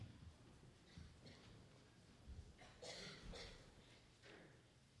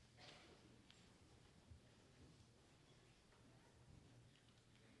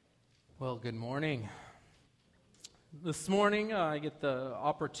Well, good morning. This morning, I get the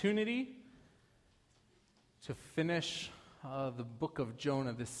opportunity to finish the book of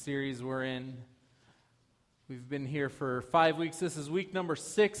Jonah, this series we're in. We've been here for 5 weeks. This is week number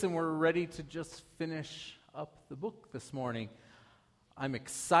 6, and we're ready to just finish up the book this morning. I'm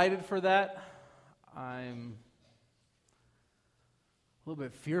excited for that. I'm a little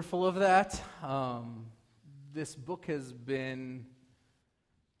bit fearful of that. This book has been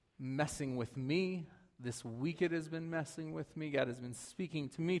messing with me. This week it has been messing with me. God has been speaking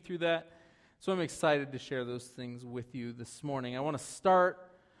to me through that. So I'm excited to share those things with you this morning. I want to start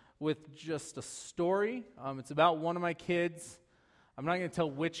with just a story. It's about one of my kids. I'm not going to tell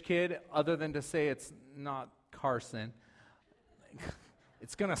which kid other than to say it's not Carson.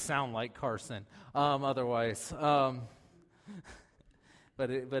 It's going to sound like Carson otherwise. But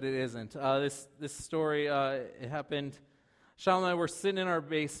it isn't. This story, it happened. Sean and I were sitting in our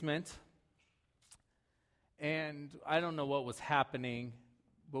basement, and I don't know what was happening,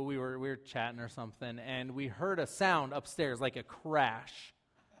 but we were chatting or something, and we heard a sound upstairs, like a crash.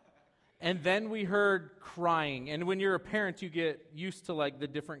 And then we heard crying. And when you're a parent, you get used to like the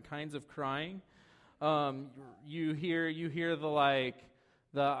different kinds of crying. You hear the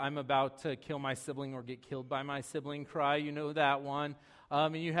I'm about to kill my sibling or get killed by my sibling cry. You know that one.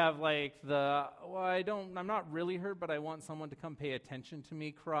 And you have like I'm not really hurt, but I want someone to come pay attention to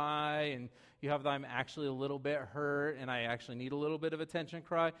me cry. And you have the I'm actually a little bit hurt and I actually need a little bit of attention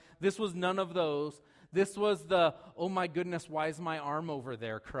cry. This was none of those. This was the, oh my goodness, why is my arm over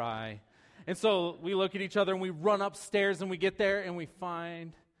there cry? And so we look at each other and we run upstairs and we get there and we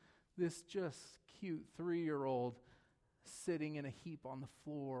find this just cute 3-year-old sitting in a heap on the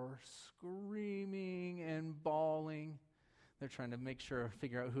floor, screaming and bawling. They're trying to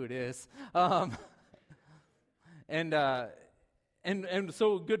figure out who it is. And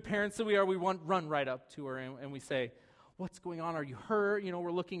so good parents that we are, we run right up to her and we say, what's going on? Are you hurt? You know,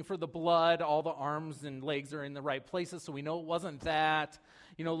 we're looking for the blood. All the arms and legs are in the right places, so we know it wasn't that.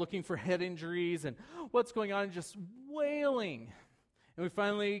 You know, looking for head injuries and what's going on, just wailing. And we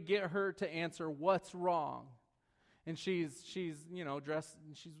finally get her to answer what's wrong. And she's dressed,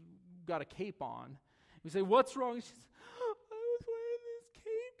 and she's got a cape on. We say, what's wrong? And she's, I was wearing this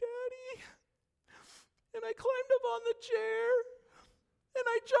cape, Daddy. And I climbed up on the chair, and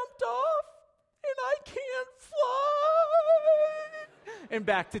I jumped off, and I can't fly. And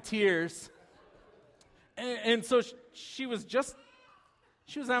back to tears. And so she was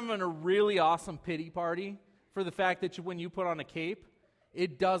having a really awesome pity party for the fact that when you put on a cape,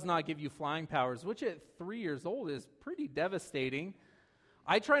 it does not give you flying powers, which at 3 years old is pretty devastating.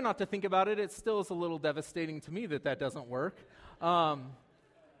 I try not to think about it. It still is a little devastating to me that doesn't work. But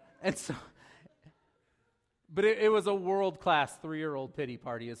it was a world-class 3-year-old pity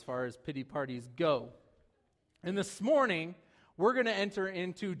party as far as pity parties go. And this morning, we're going to enter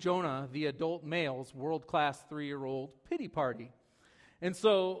into Jonah, the adult male's world-class 3-year-old pity party. And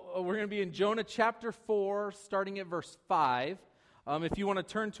so we're going to be in Jonah chapter 4, starting at verse 5. If you want to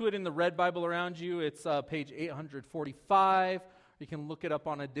turn to it in the red Bible around you, it's page 845. You can look it up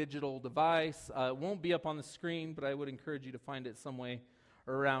on a digital device. It won't be up on the screen, but I would encourage you to find it some way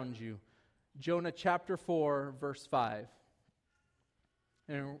around you. Jonah chapter 4, verse 5.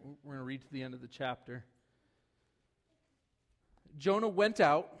 And we're going to read to the end of the chapter. Jonah went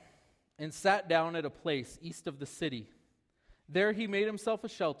out and sat down at a place east of the city. There he made himself a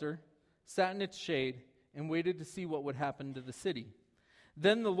shelter, sat in its shade, and waited to see what would happen to the city.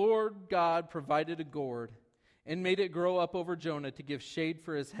 Then the Lord God provided a gourd and made it grow up over Jonah to give shade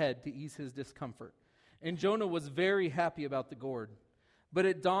for his head to ease his discomfort. And Jonah was very happy about the gourd. But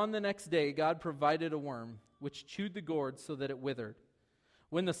at dawn the next day, God provided a worm, which chewed the gourd so that it withered.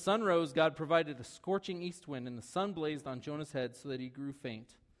 When the sun rose, God provided a scorching east wind, and the sun blazed on Jonah's head so that he grew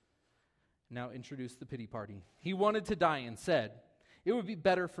faint. Now introduce the pity party. He wanted to die and said, it would be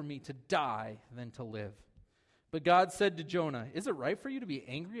better for me to die than to live. But God said to Jonah, is it right for you to be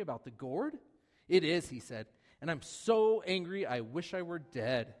angry about the gourd? It is, he said, and I'm so angry I wish I were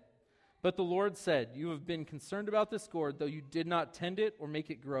dead. But the Lord said, you have been concerned about this gourd, though you did not tend it or make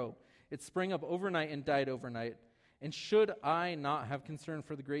it grow. It sprang up overnight and died overnight. And should I not have concern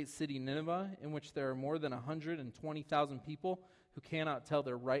for the great city Nineveh, in which there are more than 120,000 people who cannot tell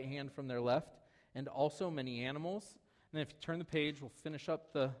their right hand from their left, and also many animals? And then if you turn the page, we'll finish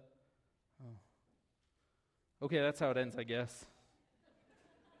up the... Okay, that's how it ends, I guess.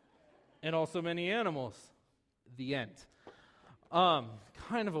 And also many animals. The end.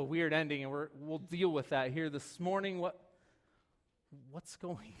 Kind of a weird ending, and we'll deal with that here this morning. What's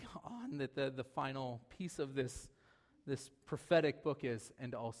going on? That the final piece of this this prophetic book is,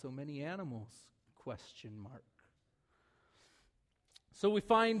 and also many animals, question mark. So we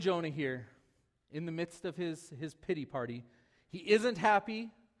find Jonah here in the midst of his pity party. He isn't happy.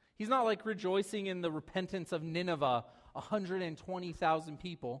 He's not like rejoicing in the repentance of Nineveh, 120,000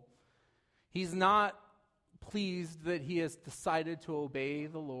 people. He's not pleased that he has decided to obey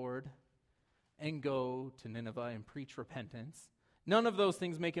the Lord and go to Nineveh and preach repentance. None of those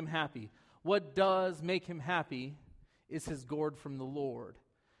things make him happy. What does make him happy is his gourd from the Lord.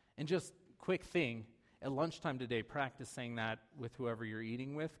 And just quick thing, at lunchtime today, practice saying that with whoever you're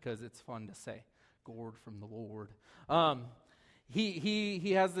eating with, because it's fun to say, gourd from the Lord.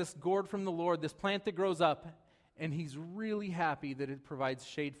 He has this gourd from the Lord, this plant that grows up, and he's really happy that it provides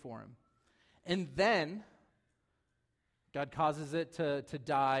shade for him. And then God causes it to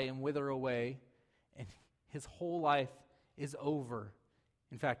die and wither away, and his whole life is over.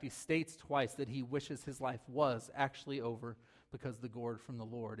 In fact, he states twice that he wishes his life was actually over because the gourd from the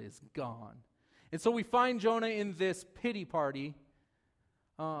Lord is gone. And so we find Jonah in this pity party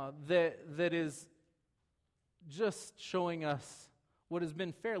that is just showing us what has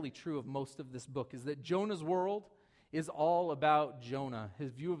been fairly true of most of this book, is that Jonah's world is all about Jonah.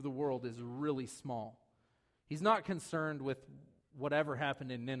 His view of the world is really small. He's not concerned with whatever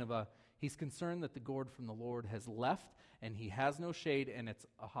happened in Nineveh. He's concerned that the gourd from the Lord has left and he has no shade and it's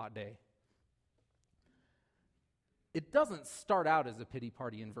a hot day. It doesn't start out as a pity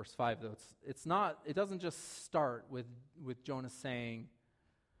party in verse 5, though. It doesn't just start with Jonah saying,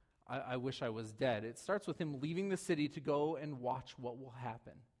 I wish I was dead. It starts with him leaving the city to go and watch what will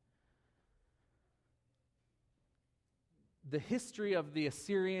happen. The history of the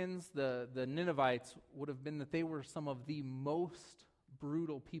Assyrians, the Ninevites, would have been that they were some of the most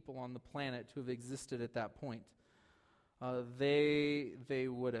brutal people on the planet to have existed at that point. When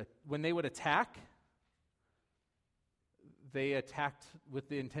they would attack, they attacked with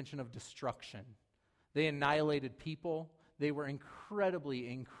the intention of destruction. They annihilated people. They were incredibly,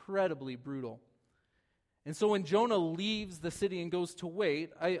 incredibly brutal. And so when Jonah leaves the city and goes to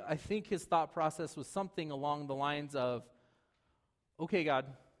wait, I think his thought process was something along the lines of, okay, God,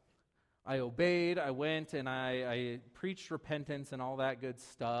 I obeyed, I went, and I preached repentance and all that good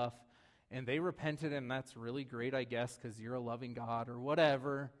stuff, and they repented, and that's really great, I guess, because you're a loving God or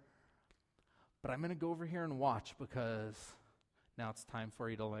whatever. But I'm going to go over here and watch because now it's time for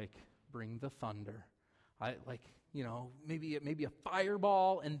you to, bring the thunder. Maybe a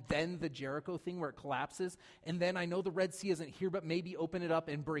fireball, and then the Jericho thing where it collapses, and then I know the Red Sea isn't here, but maybe open it up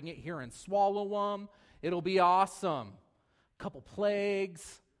and bring it here and swallow them. It'll be awesome. Couple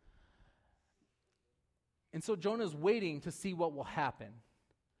plagues. And so Jonah's waiting to see what will happen,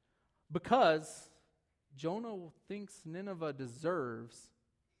 because Jonah thinks Nineveh deserves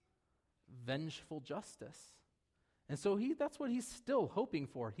vengeful justice. And so that's what he's still hoping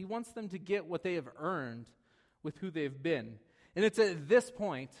for. He wants them to get what they have earned with who they've been. And it's at this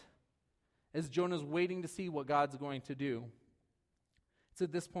point, as Jonah's waiting to see what God's going to do, it's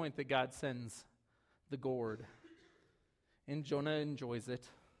at this point that God sends the gourd. And Jonah enjoys it,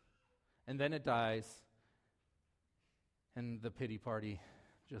 and then it dies, and the pity party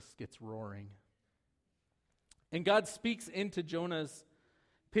just gets roaring. And God speaks into Jonah's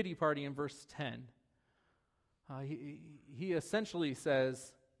pity party in verse 10. He essentially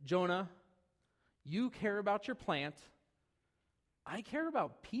says, Jonah, you care about your plant. I care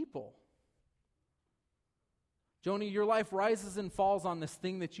about people. Jonah, your life rises and falls on this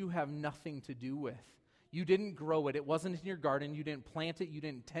thing that you have nothing to do with. You didn't grow it. It wasn't in your garden. You didn't plant it. You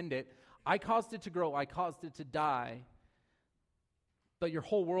didn't tend it. I caused it to grow. I caused it to die. But your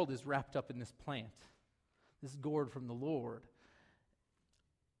whole world is wrapped up in this plant, this gourd from the Lord.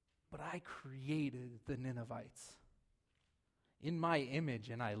 But I created the Ninevites in my image,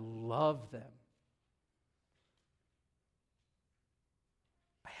 and I love them.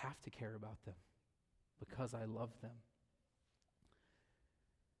 I have to care about them because I love them.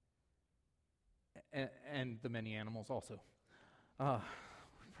 And the many animals also. We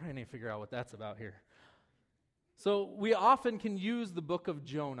probably need to figure out what that's about here. So we often can use the book of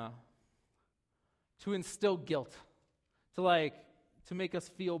Jonah to instill guilt, to make us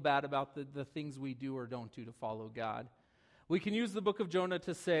feel bad about the things we do or don't do to follow God. We can use the book of Jonah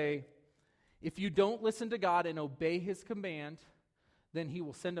to say, if you don't listen to God and obey his command, then he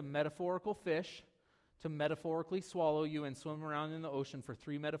will send a metaphorical fish to metaphorically swallow you and swim around in the ocean for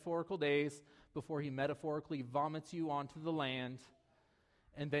 3 metaphorical days before he metaphorically vomits you onto the land,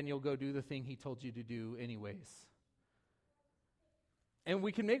 and then you'll go do the thing he told you to do anyways. And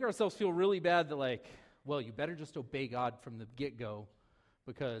we can make ourselves feel really bad that you better just obey God from the get-go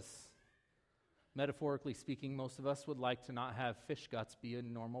because Metaphorically speaking, most of us would like to not have fish guts be a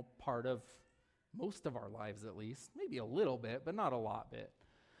normal part of most of our lives, at least. Maybe a little bit, but not a lot bit.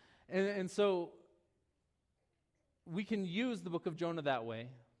 And so we can use the book of Jonah that way,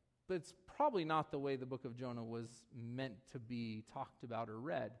 but it's probably not the way the book of Jonah was meant to be talked about or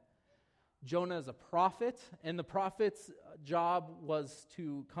read. Jonah is a prophet, and the prophet's job was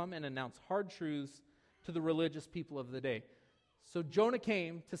to come and announce hard truths to the religious people of the day. So Jonah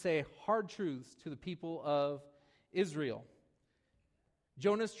came to say hard truths to the people of Israel.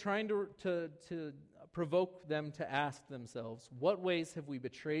 Jonah's trying to provoke them to ask themselves, what ways have we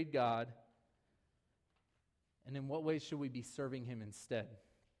betrayed God, and in what ways should we be serving him instead?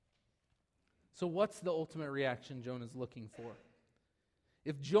 So what's the ultimate reaction Jonah's looking for?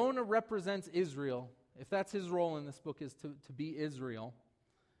 If Jonah represents Israel, if that's his role in this book is to be Israel,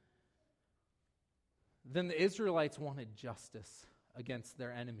 then the Israelites wanted justice against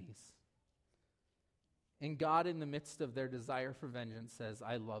their enemies. And God, in the midst of their desire for vengeance, says,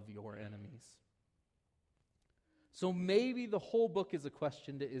 I love your enemies. So maybe the whole book is a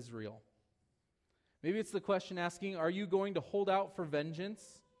question to Israel. Maybe it's the question asking, are you going to hold out for vengeance?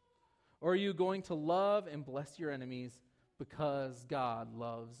 Or are you going to love and bless your enemies because God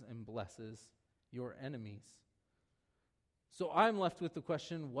loves and blesses your enemies? So I'm left with the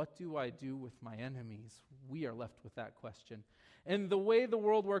question, what do I do with my enemies? We are left with that question. And the way the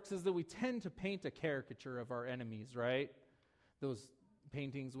world works is that we tend to paint a caricature of our enemies, right? Those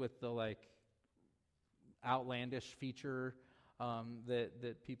paintings with the outlandish feature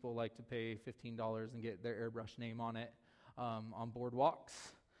that people like to pay $15 and get their airbrush name on it on boardwalks.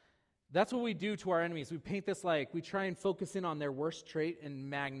 That's what we do to our enemies. We paint this we try and focus in on their worst trait and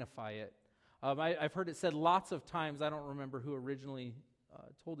magnify it. I've heard it said lots of times. I don't remember who originally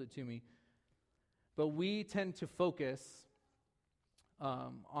told it to me. But we tend to focus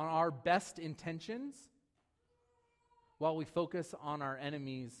on our best intentions while we focus on our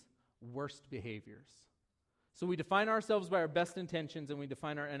enemies' worst behaviors. So we define ourselves by our best intentions and we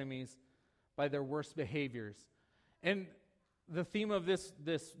define our enemies by their worst behaviors. And the theme of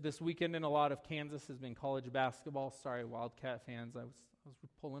this weekend in a lot of Kansas has been college basketball. Sorry, Wildcat fans, I was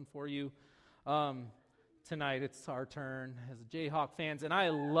pulling for you. Tonight it's our turn as Jayhawk fans, and I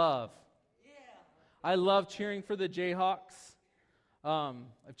love cheering for the Jayhawks.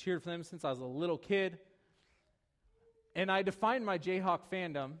 I've cheered for them since I was a little kid, and I define my Jayhawk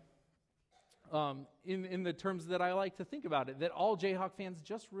fandom in the terms that I like to think about it, that all Jayhawk fans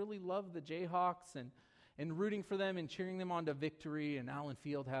just really love the Jayhawks and rooting for them and cheering them on to victory and Allen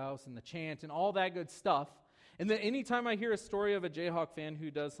Fieldhouse and the chant and all that good stuff. And then anytime I hear a story of a Jayhawk fan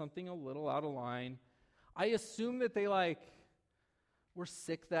who does something a little out of line, I assume that they were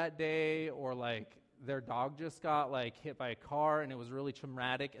sick that day, or their dog just got hit by a car and it was really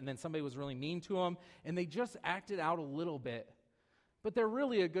traumatic, and then somebody was really mean to them and they just acted out a little bit. But they're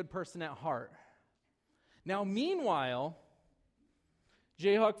really a good person at heart. Now, meanwhile,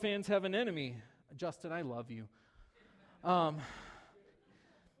 Jayhawk fans have an enemy. Justin, I love you. The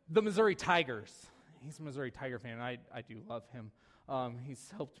Missouri Tigers. He's a Missouri Tiger fan. I do love him.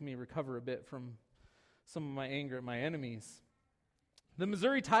 He's helped me recover a bit from some of my anger at my enemies. The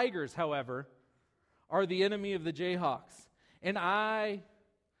Missouri Tigers, however, are the enemy of the Jayhawks. And I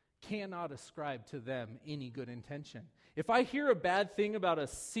cannot ascribe to them any good intention. If I hear a bad thing about a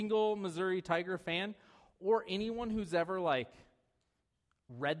single Missouri Tiger fan, or anyone who's ever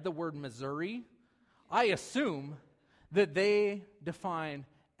read the word Missouri, I assume that they define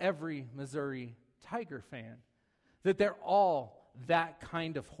every Missouri Tiger fan, that they're all that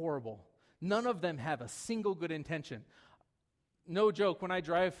kind of horrible. None of them have a single good intention. No joke, when I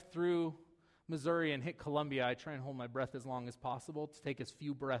drive through Missouri and hit Columbia, I try and hold my breath as long as possible to take as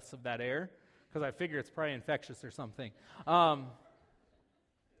few breaths of that air, because I figure it's probably infectious or something. I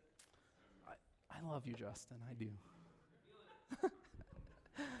love you, Justin, I do.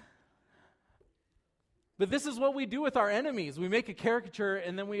 But this is what we do with our enemies. We make a caricature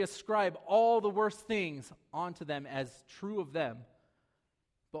and then we ascribe all the worst things onto them as true of them,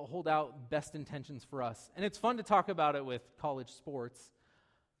 but hold out best intentions for us. And it's fun to talk about it with college sports,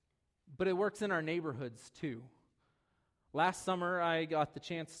 but it works in our neighborhoods too. Last summer, I got the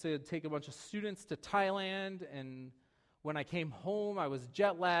chance to take a bunch of students to Thailand, and when I came home, I was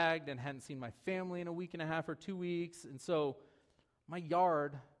jet-lagged and hadn't seen my family in a week and a half or 2 weeks, and so my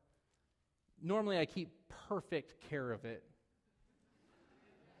yard, normally I keep perfect care of it.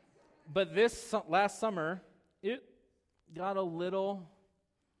 But this last summer, it got a little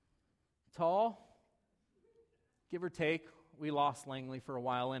tall, give or take. We lost Langley for a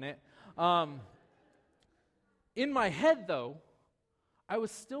while in it. In my head, though, I was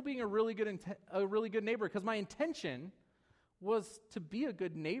still being a really good neighbor, because my intention was to be a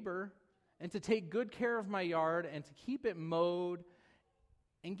good neighbor and to take good care of my yard and to keep it mowed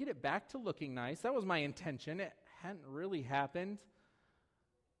and get it back to looking nice. That was my intention. It hadn't really happened,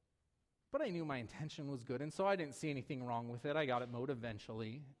 but I knew my intention was good, and so I didn't see anything wrong with it. I got it mowed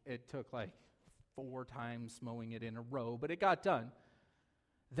eventually. It took like 4 times mowing it in a row, but it got done.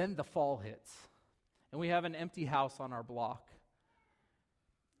 Then the fall hits, and we have an empty house on our block.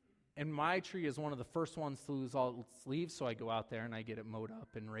 And my tree is one of the first ones to lose all its leaves, so I go out there and I get it mowed up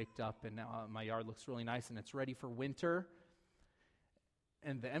and raked up, and now my yard looks really nice, and it's ready for winter.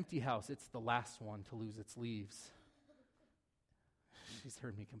 And the empty house, it's the last one to lose its leaves. She's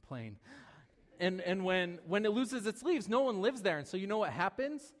heard me complain. And when it loses its leaves, no one lives there. And so you know what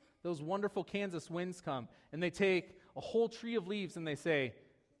happens? Those wonderful Kansas winds come, and they take a whole tree of leaves and they say,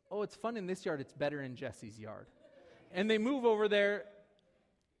 oh, it's fun in this yard, it's better in Jesse's yard. And they move over there,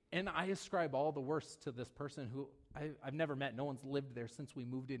 and I ascribe all the worst to this person who I've never met. No one's lived there since we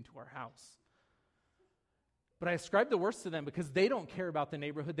moved into our house. But I ascribe the worst to them because they don't care about the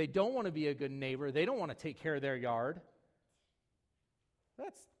neighborhood. They don't want to be a good neighbor. They don't want to take care of their yard.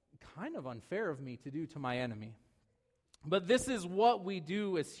 That's kind of unfair of me to do to my enemy. But this is what we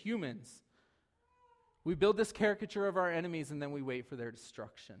do as humans. We build this caricature of our enemies, and then we wait for their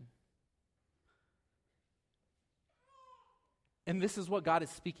destruction. And this is what God is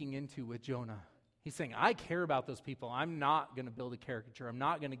speaking into with Jonah. He's saying, I care about those people. I'm not going to build a caricature. I'm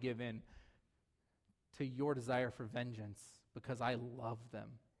not going to give in to your desire for vengeance because I love them.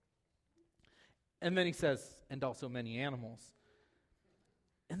 And then he says, and also many animals.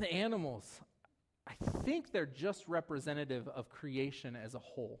 And the animals, I think they're just representative of creation as a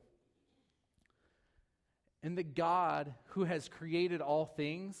whole. And the God who has created all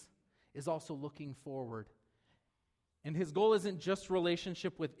things is also looking forward. And his goal isn't just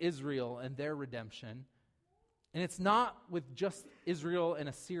relationship with Israel and their redemption. And it's not with just Israel and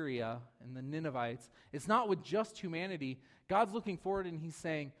Assyria and the Ninevites. It's not with just humanity. God's looking forward, and he's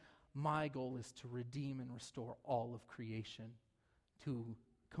saying, my goal is to redeem and restore all of creation to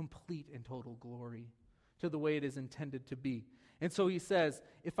complete and total glory, to the way it is intended to be. And so he says,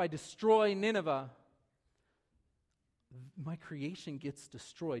 if I destroy Nineveh, my creation gets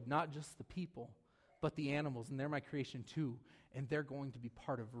destroyed, not just the people, but the animals, and they're my creation too, and they're going to be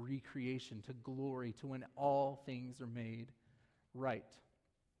part of recreation to glory, to when all things are made right.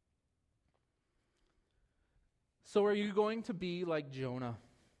 So are you going to be like Jonah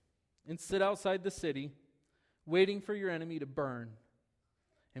and sit outside the city, waiting for your enemy to burn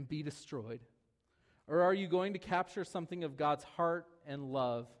and be destroyed? Or are you going to capture something of God's heart and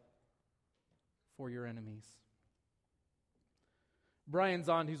love for your enemies? Brian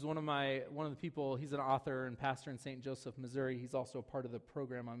Zond, who's one of the people, he's an author and pastor in St. Joseph, Missouri. He's also a part of the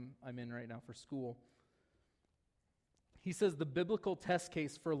program I'm in right now for school. He says the biblical test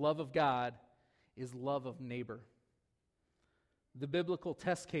case for love of God is love of neighbor. The biblical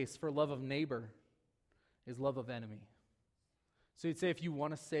test case for love of neighbor is love of enemy. So he'd say if you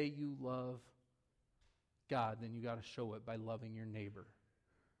want to say you love God, then you got to show it by loving your neighbor,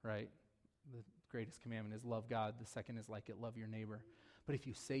 right? The greatest commandment is love God. The second is like it, love your neighbor. But if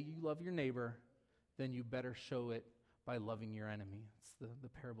you say you love your neighbor, then you better show it by loving your enemy. It's the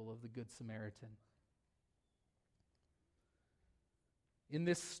parable of the Good Samaritan. In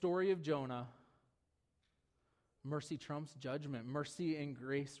this story of Jonah, mercy trumps judgment. Mercy and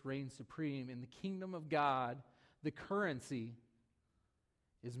grace reign supreme. In the kingdom of God, the currency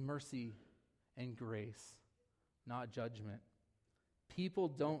is mercy and grace, not judgment. People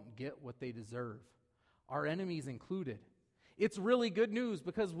don't get what they deserve, our enemies included. It's really good news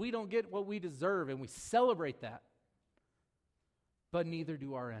because we don't get what we deserve, and we celebrate that. But neither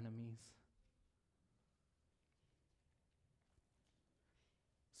do our enemies.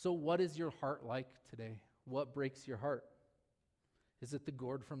 So what is your heart like today? What breaks your heart? Is it the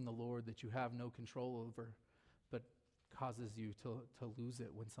gourd from the Lord that you have no control over, but causes you to lose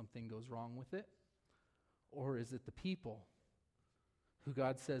it when something goes wrong with it? Or is it the people who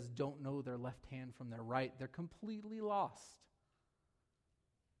God says don't know their left hand from their right? They're completely lost.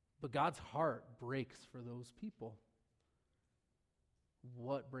 But God's heart breaks for those people.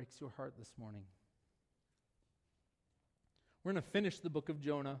 What breaks your heart this morning? We're going to finish the book of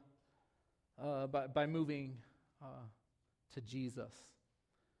Jonah by moving to Jesus.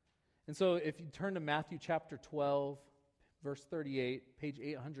 And so if you turn to Matthew chapter 12, verse 38, page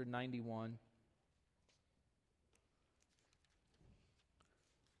 891.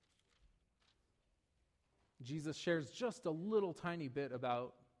 Jesus shares just a little tiny bit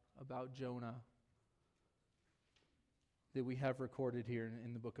about Jonah. that we have recorded here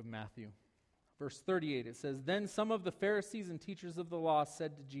in the book of Matthew. Verse 38, it says, "Then some of the Pharisees and teachers of the law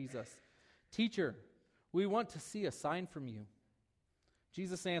said to Jesus, 'Teacher, we want to see a sign from you.'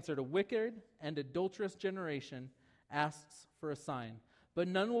 Jesus answered, 'A wicked and adulterous generation asks for a sign, but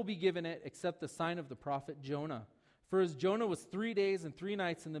none will be given it except the sign of the prophet Jonah. For as Jonah was 3 days and 3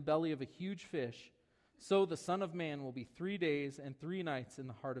 nights in the belly of a huge fish, so the Son of Man will be 3 days and 3 nights in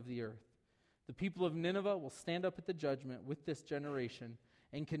the heart of the earth. The people of Nineveh will stand up at the judgment with this generation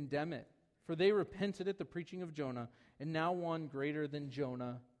and condemn it, for they repented at the preaching of Jonah, and now one greater than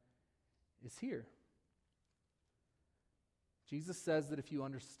Jonah is here.'" Jesus says that if you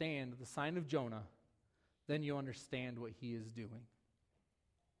understand the sign of Jonah, then you understand what he is doing.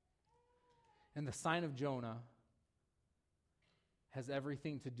 And the sign of Jonah has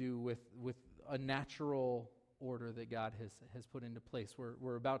everything to do with a natural order that God has put into place.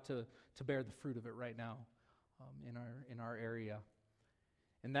 We're about to bear the fruit of it right now in our area.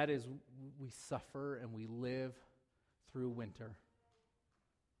 And that is, we suffer and we live through winter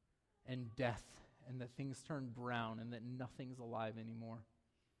and death, and that things turn brown and that nothing's alive anymore.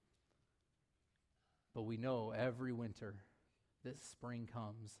 But we know every winter that spring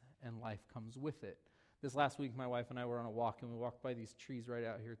comes and life comes with it. This last week, my wife and I were on a walk, and we walked by these trees right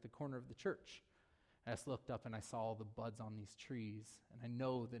out here at the corner of the church. I just looked up and I saw all the buds on these trees, and I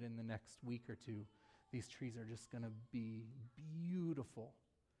know that in the next week or two, these trees are just going to be beautiful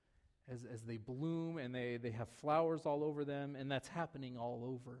as they bloom, and they have flowers all over them, and that's happening all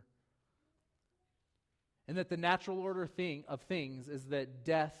over. And that the natural order of things is that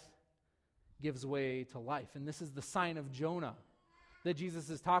death gives way to life. And this is the sign of Jonah that Jesus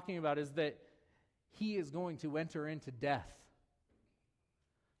is talking about, is that he is going to enter into death.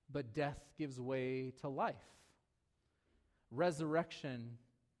 But death gives way to life. Resurrection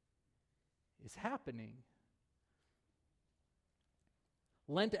is happening.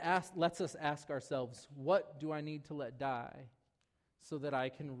 Lent lets us ask ourselves, what do I need to let die so that I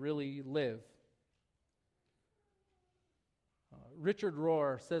can really live? Richard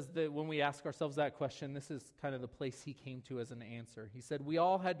Rohr says that when we ask ourselves that question, this is kind of the place he came to as an answer. He said, we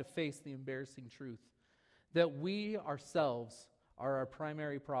all had to face the embarrassing truth that we ourselves are our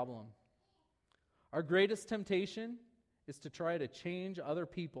primary problem. Our greatest temptation is to try to change other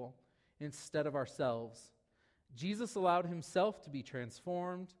people instead of ourselves. Jesus allowed himself to be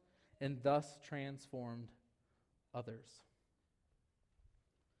transformed and thus transformed others.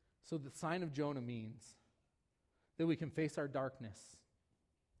 So the sign of Jonah means that we can face our darkness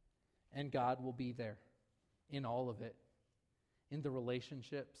and God will be there in all of it, in the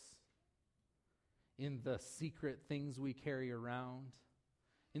relationships, in the secret things we carry around,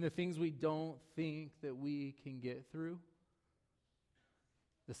 in the things we don't think that we can get through.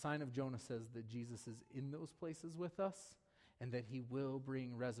 The sign of Jonah says that Jesus is in those places with us and that he will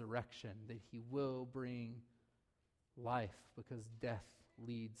bring resurrection, that he will bring life, because death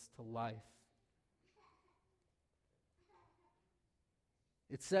leads to life.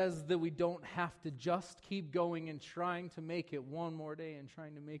 It says that we don't have to just keep going and trying to make it one more day and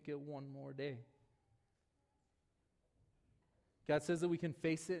trying to make it one more day. God says that we can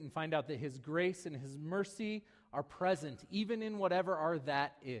face it and find out that his grace and his mercy are present, even in whatever our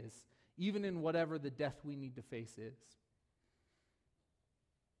that is, even in whatever the death we need to face is.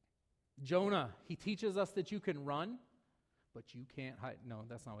 Jonah, he teaches us that you can run, but you can't hide. No,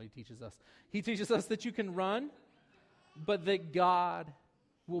 that's not what he teaches us. He teaches us that you can run, but that God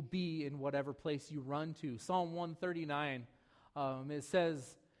will be in whatever place you run to. Psalm 139, it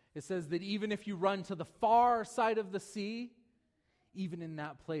says that even if you run to the far side of the sea, even in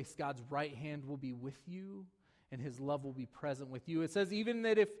that place, God's right hand will be with you and his love will be present with you. It says even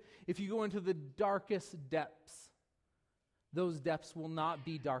that if you go into the darkest depths, those depths will not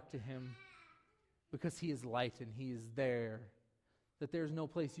be dark to him because he is light and he is there. That there's no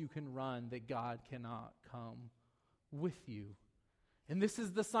place you can run that God cannot come with you. And this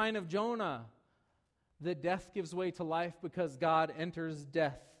is the sign of Jonah, that death gives way to life because God enters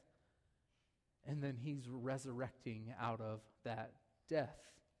death. And then he's resurrecting out of that death.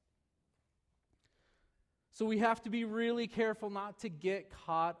 So we have to be really careful not to get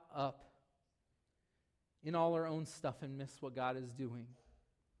caught up in all our own stuff and miss what God is doing.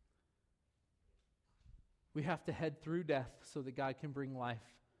 We have to head through death so that God can bring life.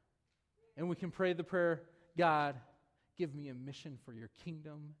 And we can pray the prayer, God, give me a mission for your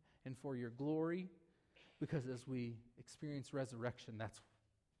kingdom and for your glory. Because as we experience resurrection, that's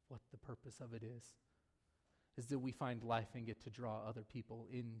what the purpose of it is that we find life and get to draw other people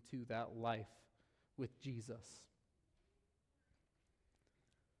into that life with Jesus.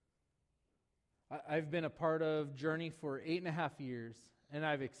 I've been a part of Journey for 8.5 years, and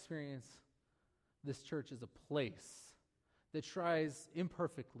I've experienced this church as a place that tries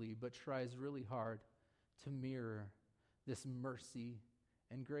imperfectly, but tries really hard to mirror this mercy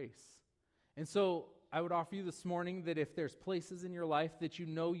and grace. And so I would offer you this morning that if there's places in your life that you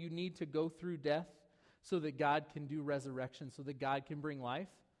know you need to go through death so that God can do resurrection, so that God can bring life,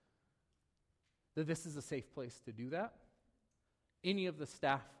 that this is a safe place to do that. Any of the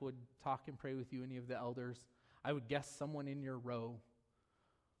staff would talk and pray with you, any of the elders. I would guess someone in your row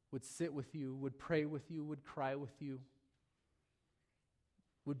would sit with you, would pray with you, would cry with you,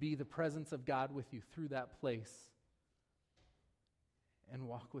 would be the presence of God with you through that place and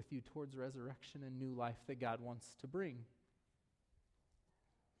walk with you towards resurrection and new life that God wants to bring.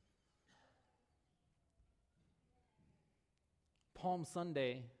 Palm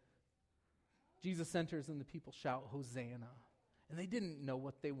Sunday, Jesus enters and the people shout, Hosanna. And they didn't know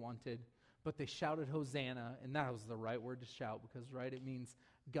what they wanted, but they shouted Hosanna, and that was the right word to shout because, right, it means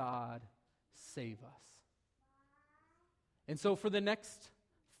God save us. And so for the next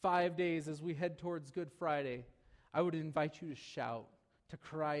 5 days as we head towards Good Friday, I would invite you to shout, to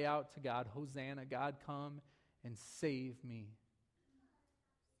cry out to God, Hosanna, God come and save me.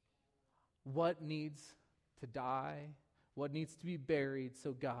 What needs to die? What needs to be buried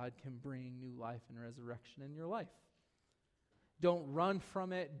so God can bring new life and resurrection in your life? Don't run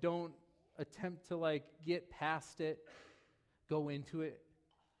from it. Don't attempt to get past it. Go into it,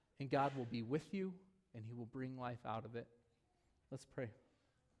 and God will be with you, and He will bring life out of it. Let's pray.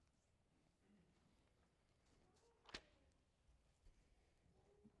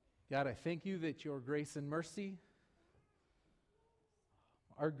 God, I thank you that your grace and mercy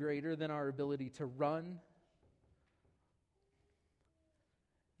are greater than our ability to run.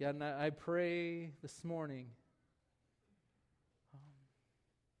 God, and I pray this morning,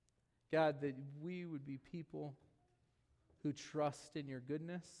 God, that we would be people who trust in your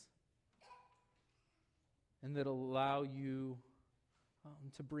goodness and that allow you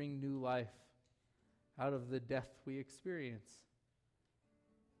to bring new life out of the death we experience.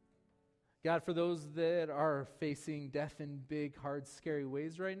 God, for those that are facing death in big, hard, scary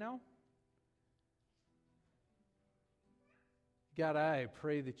ways right now, God, I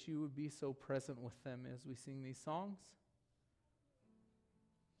pray that you would be so present with them as we sing these songs.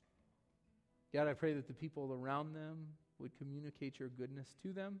 God, I pray that the people around them would communicate your goodness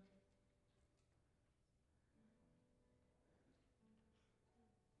to them.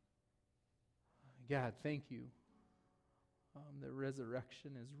 God, thank you that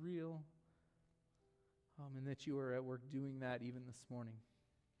resurrection is real and that you are at work doing that even this morning.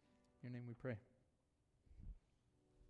 In your name we pray.